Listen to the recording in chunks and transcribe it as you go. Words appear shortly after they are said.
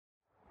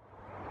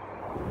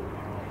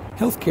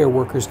Healthcare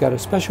workers got a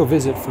special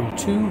visit from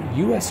two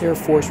U.S. Air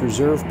Force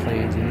Reserve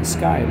planes in the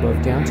sky above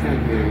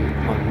downtown Erie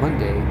on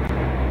Monday,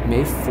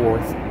 May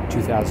 4th,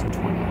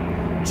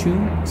 2020.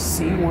 Two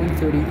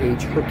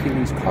C-130H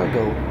Hercules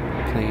cargo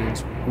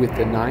planes with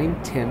the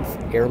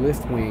 9/10th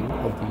Airlift Wing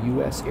of the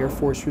U.S. Air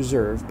Force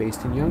Reserve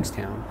based in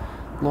Youngstown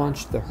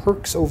launched the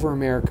Hercs Over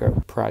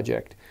America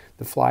project.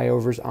 The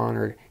flyovers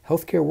honored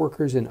healthcare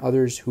workers and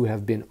others who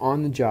have been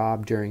on the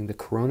job during the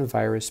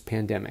coronavirus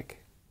pandemic.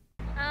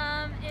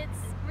 It's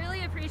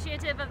really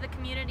appreciative of the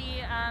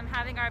community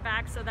having our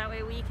back so that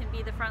way we can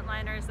be the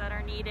frontliners that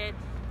are needed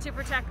to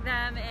protect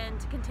them and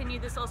to continue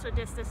the social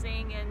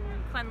distancing and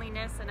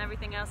cleanliness and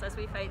everything else as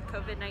we fight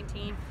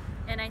COVID-19.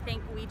 And I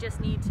think we just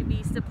need to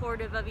be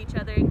supportive of each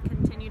other and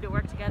continue to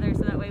work together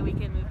so that way we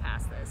can move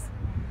past this.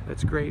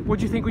 That's great. What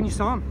did you think when you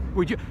saw them?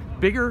 Were you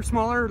bigger,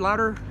 smaller,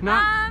 louder?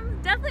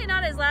 Not? Definitely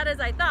not as loud as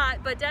I thought,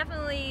 but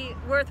definitely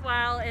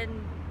worthwhile and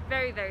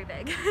very, very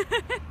big.